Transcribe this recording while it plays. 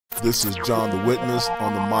This is John the Witness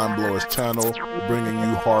on the Mind Blowers channel, bringing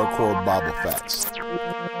you hardcore Bible facts.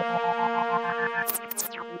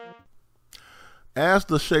 As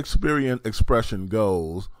the Shakespearean expression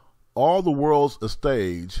goes, all the world's a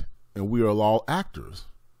stage and we are all actors,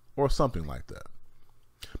 or something like that.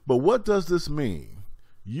 But what does this mean?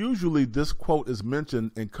 Usually this quote is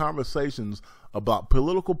mentioned in conversations about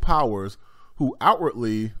political powers who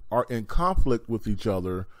outwardly are in conflict with each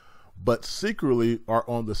other, but secretly are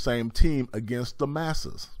on the same team against the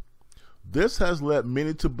masses. This has led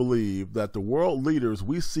many to believe that the world leaders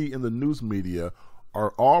we see in the news media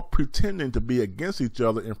are all pretending to be against each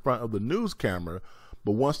other in front of the news camera,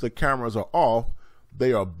 but once the cameras are off,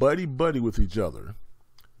 they are buddy-buddy with each other.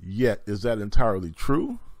 Yet, is that entirely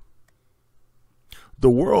true? The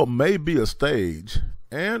world may be a stage,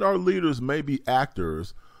 and our leaders may be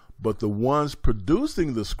actors, but the ones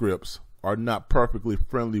producing the scripts are not perfectly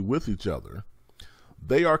friendly with each other.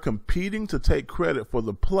 They are competing to take credit for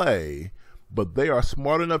the play, but they are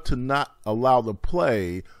smart enough to not allow the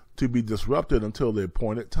play to be disrupted until the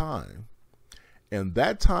appointed time. And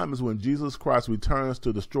that time is when Jesus Christ returns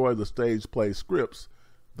to destroy the stage play scripts,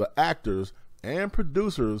 the actors, and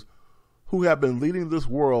producers who have been leading this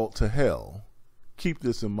world to hell. Keep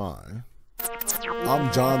this in mind.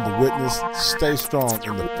 I'm John the Witness. Stay strong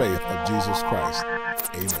in the faith of Jesus Christ.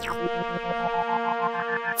 Amen.